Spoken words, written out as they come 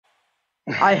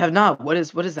I have not. What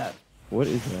is that? What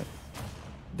is that?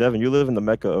 Devin, you live in the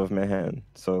mecca of Manhattan,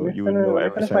 so you would know Let me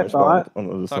every finish my Spanish spot thought.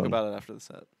 under the Talk sun. about it after the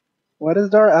set. Why does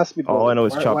Dar ask me All I bullied? know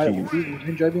is chopped Why cheese do you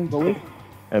enjoy being bullied?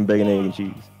 and bacon, egg, and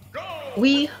cheese.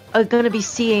 We are gonna be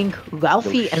seeing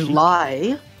Ralphie and Sheik.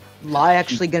 Lai. Lai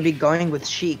actually gonna be going with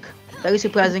Sheik. Very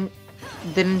surprising.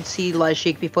 Didn't see Lai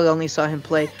Sheik before. Only saw him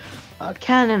play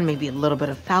Cannon, maybe a little bit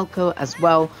of Falco as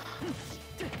well.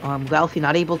 Ralphie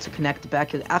not able to connect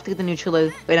back after the neutral.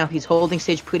 Right now he's holding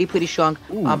stage pretty strong,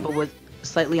 but was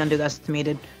slightly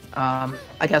underestimated.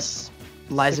 I guess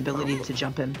Lai's ability to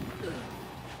jump in.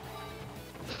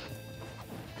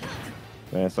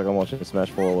 Man, it's like I'm watching Smash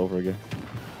 4 all over again.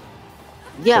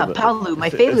 Yeah, So Palu, my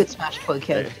favorite Smash 4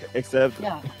 kid. Except,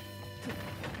 Yeah.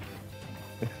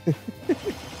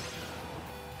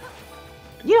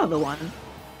 You know the one.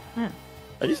 Yeah.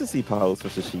 I used to see Palu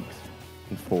switch to Sheiks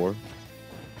in 4.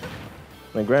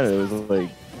 Like, granted, it was like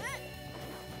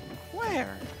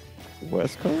Where?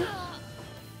 West Coast.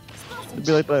 It'd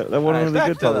be like that one Alright, really back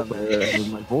good to Palu them. player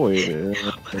with my boy.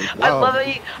 Like, I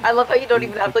wow. love how you don't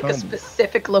even have like a Fun.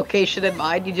 specific location in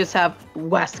mind. You just have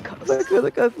West Coast.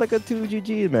 Like a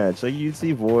 2GG match. Like you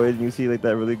see Void and you see like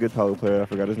that really good Palu player, I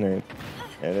forgot his name.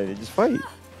 And then they just fight.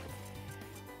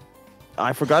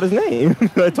 I forgot his name.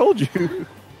 I told you.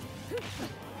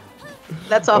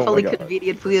 That's Oh my awfully God.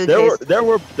 convenient for you. There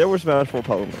were Smash 4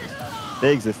 Palu players.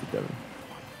 They existed, Devin.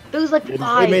 There was like They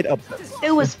 5. made upsets.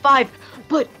 There was 5.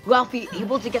 But Ralphie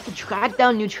able to get the track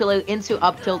down neutral into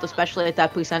up tilt, especially at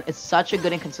that percent, is such a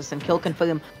good and consistent kill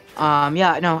confirm.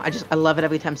 Yeah, no, I love it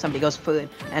every time somebody goes for it,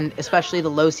 and especially the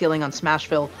low ceiling on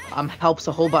Smashville helps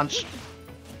a whole bunch.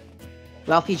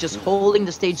 Ralphie just holding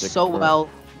the stage so well.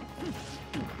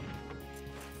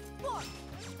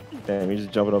 Damn, you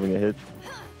just jumping up and get hit.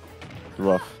 It's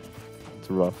rough. It's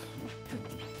rough.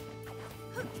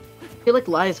 I feel like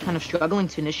Lai is kind of struggling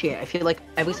to initiate. I feel like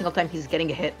every single time he's getting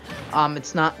a hit,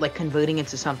 it's not like converting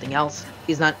into something else.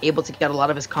 He's not able to get a lot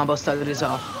of his combo starters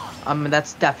off. And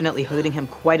that's definitely hurting him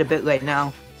quite a bit right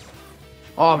now.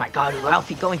 Oh my god,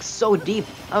 Ralphie going so deep.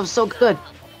 That was so good.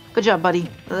 Good job, buddy.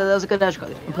 That was a good edge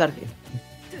guard. I'm proud of you.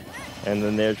 And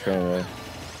then they're trying to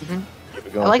keep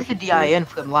it going I like for the DI in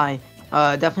from Lai.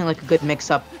 Definitely like a good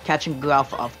mix-up, catching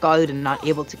Ralph off guard and not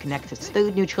able to connect his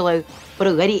third neutral, but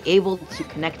already able to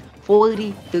connect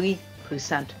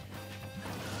 43%.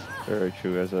 Very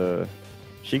true. As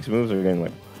Sheik's moves are getting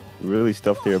like really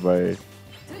stuffed here by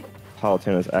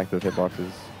Palutena's active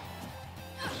hitboxes.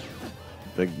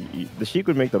 The Sheik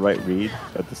would make the right read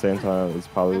at the same time as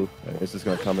Palu, and it's just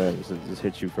gonna come in and just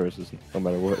hit you first, no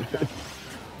matter what.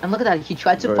 And look at that, he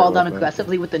tried to Very fall down well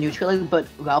aggressively with the neutral, but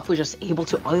Ralph was just able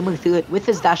to armor through it with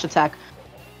his dash attack.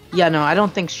 Yeah, no, I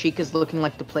don't think Sheik is looking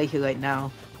like the play here right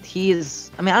now. He is,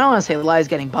 I mean, I don't want to say Lai's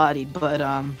getting bodied, but,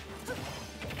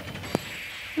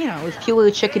 you know, with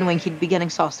pure chicken wing, he'd be getting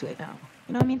sauced right now.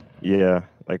 You know what I mean? Yeah,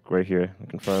 like right here, I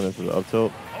can find this with the up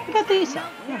tilt. You got these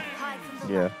out, yeah.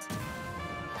 Yeah,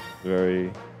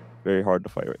 very, very hard to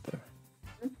fight right there.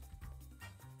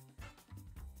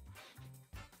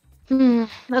 That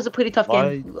was a pretty tough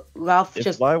game. Ralph If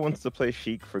just... Lai wants to play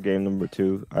Sheik for game number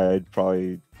 2, I'd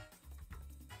probably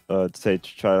say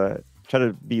try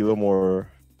to be a little more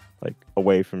like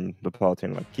away from the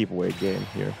Palutena, like keep away game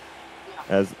here,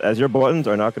 as your buttons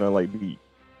are not gonna like be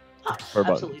her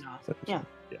absolutely buttons. not. Yeah.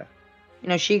 Yeah. You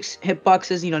know, Sheik's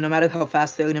hitboxes, you know, no matter how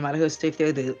fast they are, no matter how safe they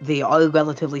are, they are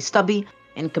relatively stubby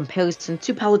in comparison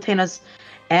to Palutena's.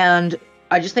 And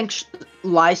I just think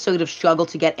Lai sort of struggled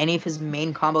to get any of his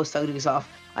main combo starters off.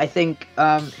 I think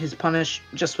his punish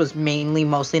just was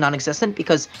mostly non-existent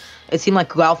because it seemed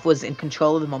like Ralph was in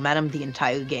control of the momentum the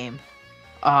entire game.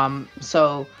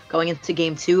 So going into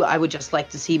game 2, I would just like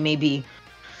to see maybe...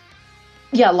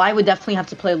 Yeah, Lai would definitely have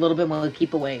to play a little bit more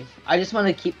keep away. I just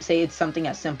want to say it's something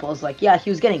as simple as like, yeah, he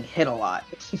was getting hit a lot.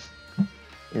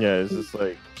 Yeah, it's just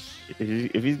like if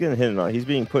he's getting hit or not, he's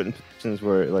being put in positions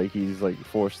where like he's like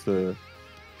forced to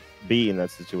be in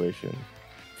that situation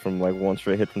from like one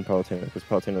straight hit from Palutena, because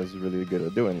Palutena is really good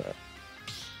at doing that.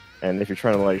 And if you're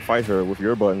trying to like fight her with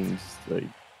your buttons, like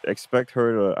expect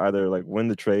her to either like win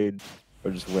the trade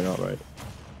or just win outright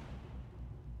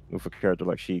with a character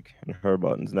like Sheik and her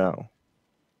buttons now.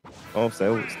 Oh,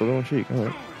 still going Sheik. All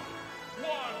right.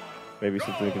 Maybe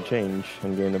something can change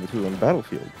in game number 2 on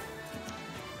Battlefield.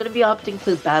 Gonna be opting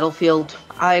for Battlefield.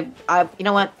 You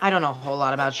know what? I don't know a whole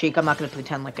lot about Sheik. I'm not gonna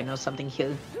pretend like I know something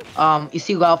here. You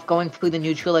see Ralph going through the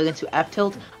neutral into F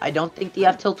tilt. I don't think the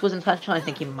F tilt was intentional. I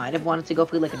think he might have wanted to go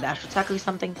for like a dash attack or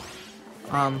something.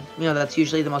 You know, that's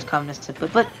usually the most commonest tip,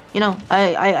 but you know,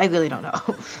 I really don't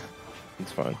know.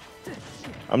 It's fine.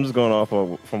 I'm just going off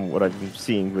of from what I'm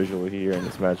seeing visually here in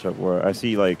this matchup, where I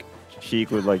see like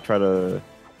Sheik would like try to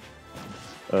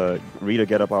read a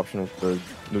get up option with the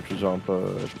neutral jump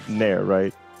nair,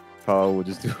 right? Pal would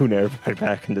just do nair right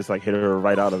back and just like hit her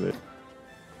right out of it.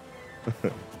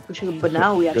 But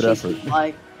now we Good actually effort. see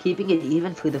like keeping it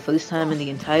even for the first time in the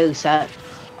entire set.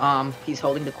 He's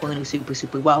holding the corner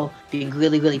super well, being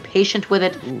really patient with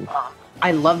it.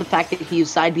 I love the fact that he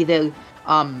used side B there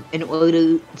in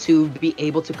order to be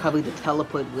able to cover the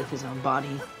teleport with his own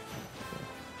body.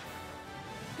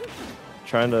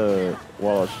 Trying to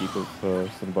wall out Sheik with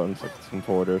some buttons, like some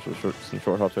forward airs or some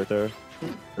short hops right there.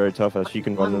 Very tough as she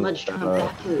can run One in ledge turn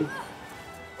back here.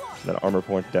 that armor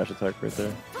point dash attack right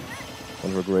there.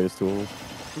 One of her greatest tools.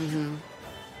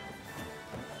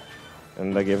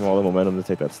 And that gave him all the momentum to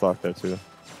take that stock there too.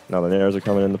 Now the nairs are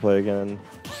coming into play again.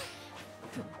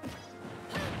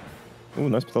 Ooh,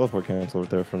 nice teleport cancel right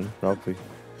there from Ralphie.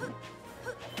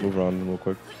 Move around real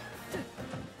quick.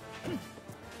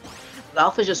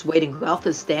 Ralph is just waiting. Ralph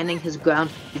is standing his ground.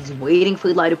 He's waiting for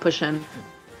Eli to push in.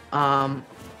 And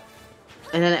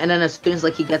then as soon as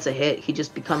like he gets a hit, he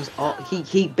just becomes all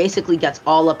he basically gets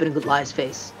all up in Eli's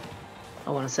face. I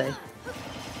want to say.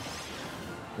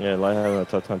 Yeah, Lai having a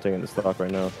tough time taking the stock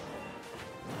right now.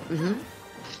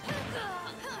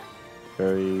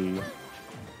 Very.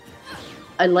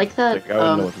 I like that. Like, I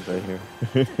don't know what to say here.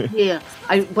 Yeah,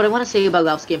 what I want to say about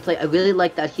Ralph's gameplay, I really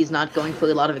like that he's not going for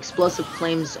a lot of explosive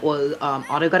flames or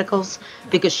auto criticals,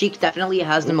 because Sheik definitely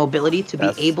has the mobility to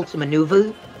be able to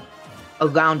maneuver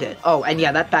around it. Oh, and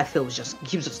yeah, that backfill was just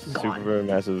gone. Super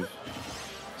massive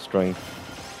strength.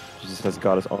 She just has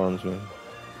goddess arms, man.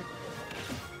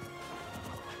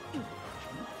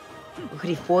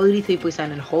 Okay,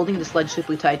 43% and holding the sledge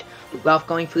super tight. Ralph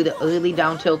going through the early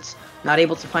down tilts, not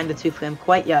able to find the two frame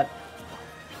quite yet.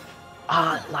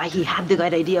 Like he had the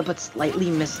right idea, but slightly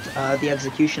missed the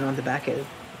execution on the back end.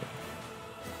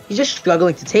 He's just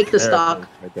struggling to take the stock.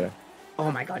 Right there.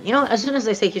 Oh my god, you know, as soon as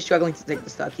I say he's struggling to take the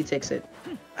stock, he takes it.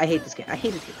 I hate this game. I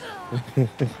hate it.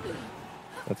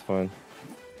 That's fine.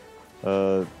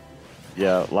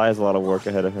 Yeah, Lai has a lot of work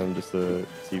ahead of him just to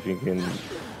see if he can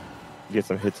get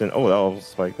some hits in. Oh, that was a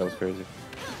spike. That was crazy.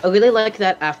 I really like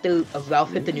that after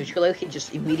Ralph hit the neutral air, he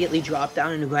just immediately dropped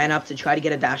down and ran up to try to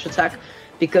get a dash attack,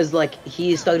 because like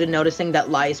he started noticing that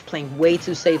Lai is playing way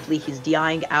too safely. He's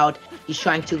DIing out. He's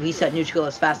trying to reset neutral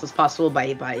as fast as possible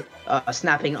by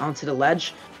snapping onto the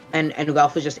ledge, and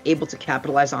Ralph was just able to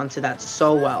capitalize onto that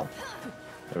so well.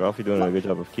 Yeah, Ralphie doing a good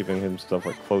job of keeping himself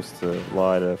like close to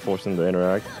Lai to force him to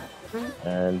interact,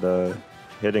 and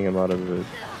hitting him out of it.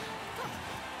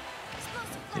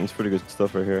 It's pretty good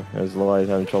stuff right here, as Lai is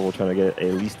having trouble trying to get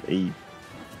at least a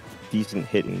decent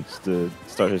hit in just to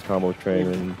start his combo train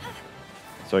and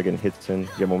start getting hits in,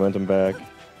 get momentum back.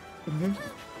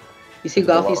 You see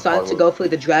Ralphie starting to go for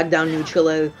the drag down neutral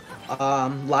air.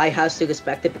 Lai has to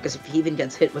respect it, because if he even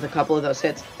gets hit with a couple of those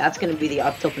hits, that's going to be the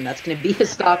up tilt and that's going to be his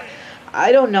stock.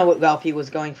 I don't know what Ralphie was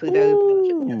going for there.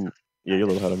 Yeah, you're a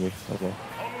little ahead of me. Okay.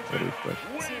 Too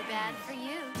bad for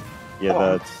you.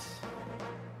 Yeah,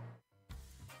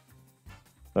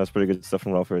 that's pretty good stuff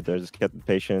from Ralphie right there. Just kept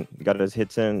patient, got his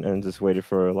hits in, and just waited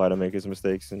for Lai to make his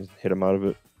mistakes and hit him out of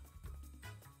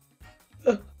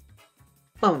it.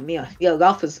 Oh, Mia. Yeah,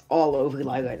 Ralph is all over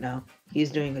Lai right now.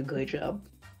 He's doing a great job.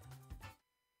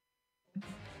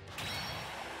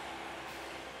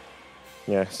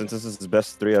 Yeah, since this is his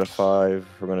best 3 out of 5,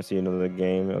 we're going to see another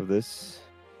game of this.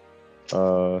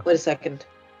 Wait a second.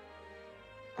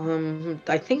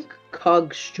 I think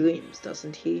Cog streams,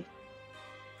 doesn't he?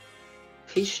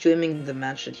 He's streaming the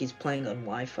match that he's playing on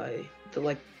Wi-Fi. They're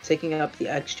like taking up the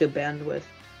extra bandwidth.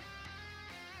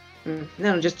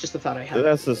 No, just a thought I had.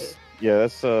 That's just, yeah,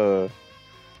 that's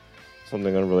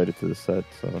something unrelated to the set.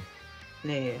 So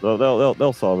Yeah.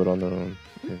 they'll solve it on their own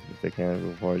if they can.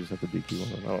 We'll probably just have to DQ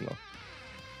one. I don't know.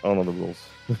 I don't know the rules.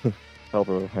 Help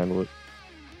her handle it.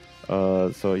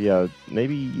 So yeah,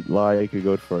 maybe Lai could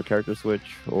go for a character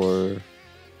switch, or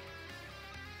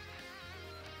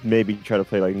maybe try to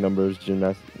play like numbers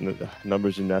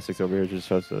gymnastics over here, just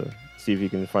to see if he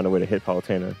can find a way to hit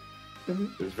Palutena.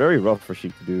 It's very rough for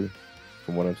Sheik to do,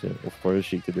 from what I'm seeing, or for his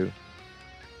Sheik to do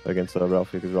against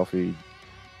Ralphie, because Ralphie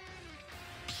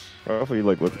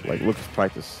looks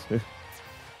practice. He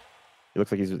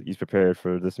looks like he's prepared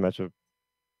for this matchup.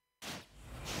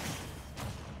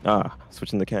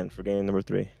 Switching the Ken for game number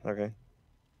 3. Okay.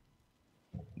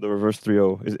 The reverse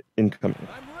 3-0 is incoming.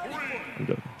 I'm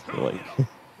joking. So, like,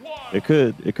 it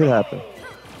could happen.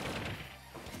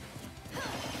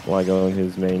 Why going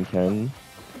his main Ken?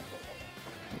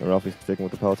 And Ralphie's sticking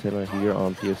with the Palutena here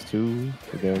on PS2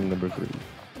 for game number 3.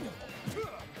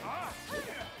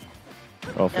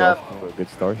 Off Yeah. a good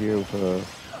start here with a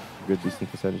good decent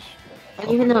percentage. And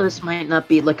even though this might not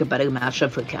be like a better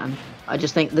matchup for Ken, I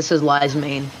just think this is Lai's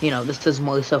main. You know, this is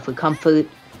more so for comfort.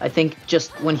 I think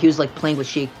just when he was like playing with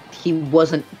Sheik, he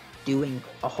wasn't doing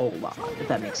a whole lot, if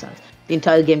that makes sense. The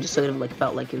entire game just sort of like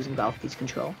felt like it was in Ralphie's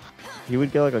control. He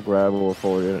would get like a grab or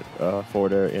forward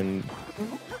air in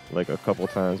like a couple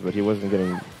times, but he wasn't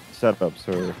getting setups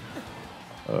or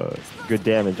good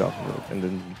damage off of it. And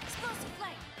then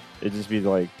it'd just be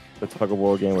like the tug of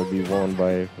war game would be won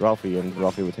by Ralphie, and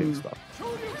Ralphie would take the stock.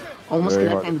 Almost Very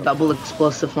connecting hard. the double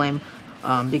explosive flame,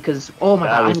 because oh my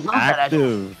god, I was love that.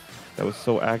 active. That was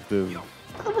so active.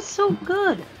 That was so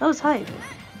good. That was hype.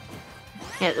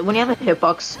 Yeah, when you have a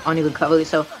hitbox on your recovery,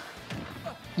 so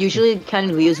usually Ken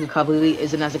and Ryu's recovery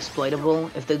isn't as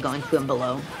exploitable if they're going from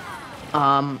below.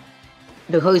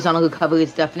 The horizontal recovery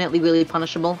is definitely really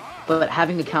punishable, but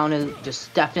having the counter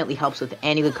just definitely helps with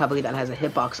any recovery that has a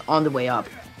hitbox on the way up.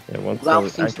 Yeah, once Ralph I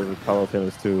was seems active with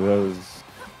Palutena's too, that was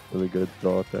really good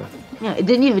draw out there. Yeah, it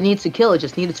didn't even need to kill, it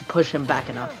just needed to push him back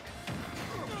enough.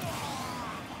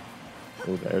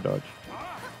 Oh, the air dodge.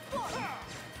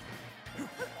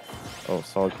 Oh,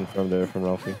 solid confirm there from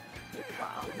Ralphie.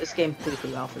 Wow, this game 3 for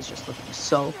Ralph is just looking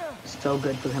so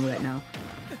good for him right now.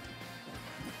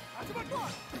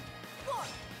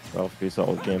 Ralphie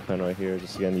solid game plan right here.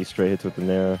 Just getting these straight hits with the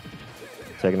Nair,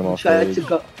 taking them He off tried stage. to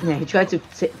go. Yeah, he tried to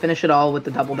finish it all with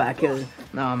the double back hill.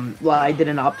 Lai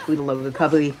didn't opt for the low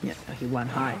recovery. Yeah, he went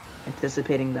high,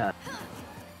 anticipating that.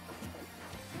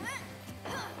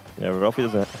 Yeah, Ralphie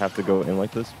doesn't have to go in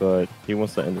like this, but he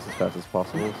wants to end this as fast as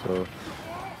possible, so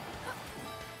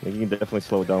I think he can definitely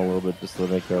slow it down a little bit just to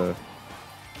make a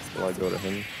Lai go to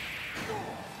him.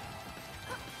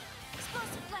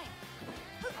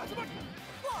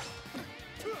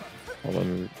 Hold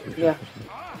on, Yeah.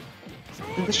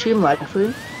 Did the stream lag for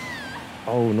you?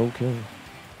 Oh, no kill.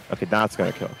 Okay, that's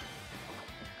gonna kill.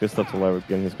 Good stuff to Lai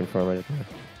getting his confirm right there.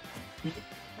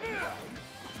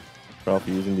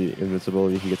 Ralphie using the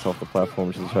invincibility, he gets off the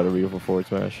platform just to try to re-over forward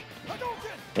smash.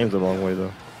 Aims the wrong way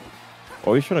though.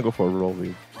 Oh, he's trying to go for a roll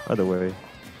lead. Either way,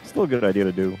 still a good idea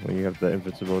to do when you have the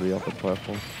invincibility off the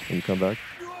platform when you come back.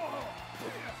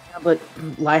 Yeah, but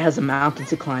Lai has a mountain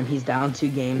to climb. He's down 2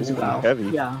 games. Ooh, Wow. heavy.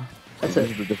 Yeah. That's This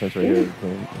it. is the difference right here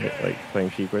between like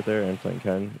playing Sheik right there and playing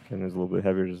Ken. Ken is a little bit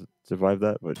heavier to survive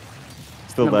that, but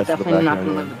still No, but nice to the definitely not back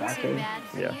gonna end. win the back Too end. bad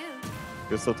for Yeah. you.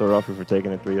 Good stuff to Ralphie for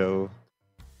taking it 3-0.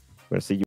 We're gonna see you.